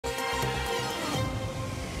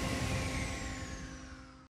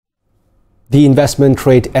The Investment,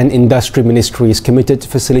 Trade and Industry Ministry is committed to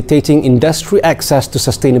facilitating industry access to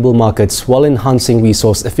sustainable markets while enhancing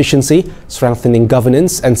resource efficiency, strengthening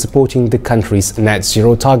governance and supporting the country's net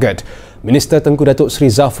zero target. Minister Tengku Datuk Sri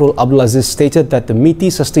Zafrul Abdul Aziz stated that the MITI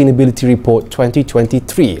Sustainability Report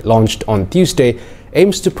 2023, launched on Tuesday,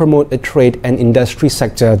 aims to promote a trade and industry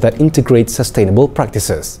sector that integrates sustainable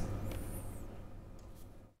practices.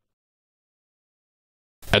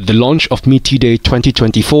 At the launch of MITI Day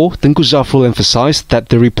 2024, Tengku Zafrul emphasised that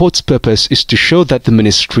the report's purpose is to show that the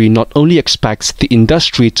ministry not only expects the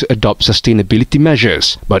industry to adopt sustainability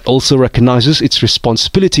measures, but also recognises its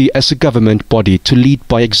responsibility as a government body to lead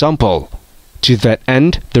by example. To that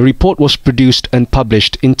end, the report was produced and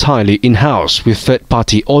published entirely in-house with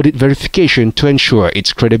third-party audit verification to ensure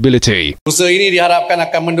its credibility. Usaha ini diharapkan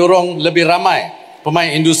akan mendorong lebih ramai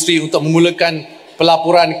pemain industri untuk memulakan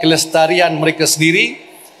pelaporan kelestarian mereka sendiri,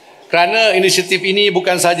 kerana inisiatif ini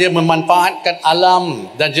bukan sahaja memanfaatkan alam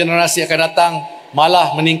dan generasi akan datang,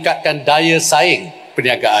 malah meningkatkan daya saing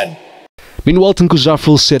perniagaan. Meanwhile, Tengku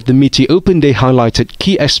Zafrul said the MITI Open Day highlighted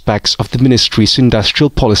key aspects of the ministry's industrial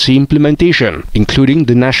policy implementation, including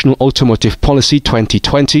the National Automotive Policy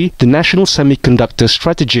 2020, the National Semiconductor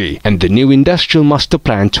Strategy, and the new Industrial Master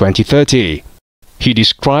Plan 2030. He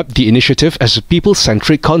described the initiative as a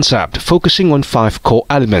people-centric concept focusing on 5 core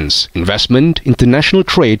elements: investment, international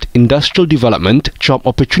trade, industrial development, job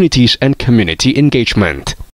opportunities and community engagement.